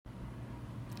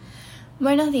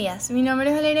Buenos días, mi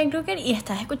nombre es Valeria Kruger y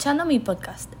estás escuchando mi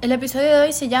podcast. El episodio de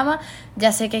hoy se llama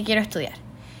Ya sé que quiero estudiar.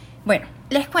 Bueno,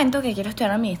 les cuento que quiero estudiar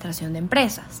Administración de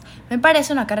Empresas. Me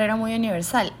parece una carrera muy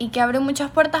universal y que abre muchas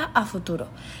puertas a futuro.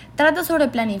 Trata sobre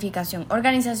planificación,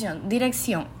 organización,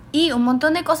 dirección y un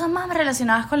montón de cosas más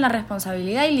relacionadas con la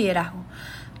responsabilidad y liderazgo.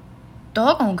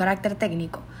 Todo con un carácter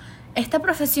técnico. Esta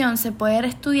profesión se puede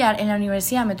estudiar en la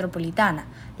Universidad Metropolitana,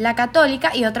 la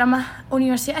Católica y otras más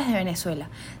universidades de Venezuela,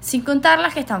 sin contar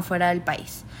las que están fuera del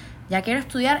país. Ya quiero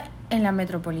estudiar en la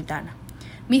Metropolitana.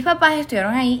 Mis papás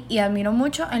estudiaron ahí y admiro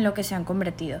mucho en lo que se han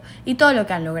convertido y todo lo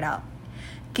que han logrado.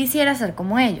 Quisiera ser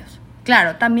como ellos.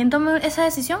 Claro, también tomé esa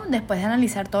decisión después de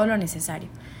analizar todo lo necesario.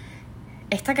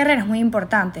 Esta carrera es muy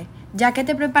importante, ya que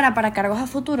te prepara para cargos a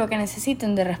futuro que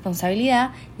necesiten de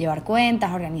responsabilidad, llevar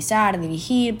cuentas, organizar,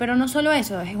 dirigir, pero no solo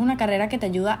eso, es una carrera que te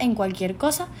ayuda en cualquier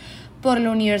cosa por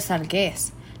lo universal que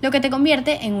es, lo que te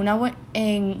convierte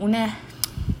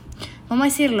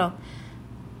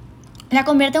la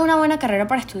convierte en una buena carrera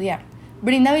para estudiar.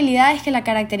 Brinda habilidades que la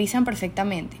caracterizan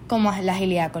perfectamente, como la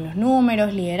agilidad con los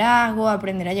números, liderazgo,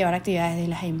 aprender a llevar actividades de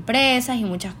las empresas y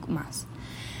muchas más.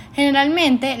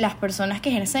 Generalmente, las personas que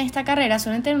ejercen esta carrera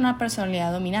suelen tener una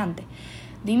personalidad dominante,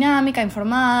 dinámica,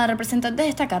 informada, representantes de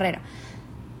esta carrera.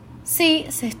 Si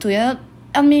se estudia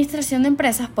administración de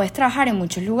empresas, puedes trabajar en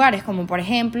muchos lugares, como por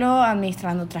ejemplo,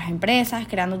 administrando otras empresas,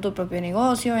 creando tu propio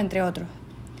negocio, entre otros.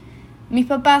 Mis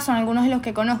papás son algunos de los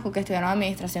que conozco que estudiaron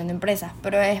administración de empresas,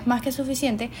 pero es más que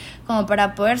suficiente como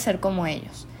para poder ser como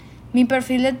ellos. Mi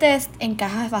perfil de test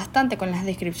encaja bastante con las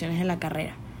descripciones de la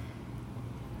carrera.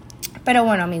 Pero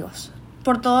bueno, amigos,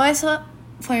 por todo eso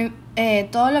fue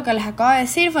todo lo que les acabo de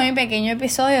decir fue mi pequeño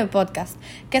episodio de podcast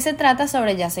que se trata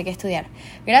sobre Ya sé que estudiar.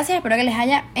 Gracias, espero que les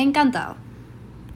haya encantado.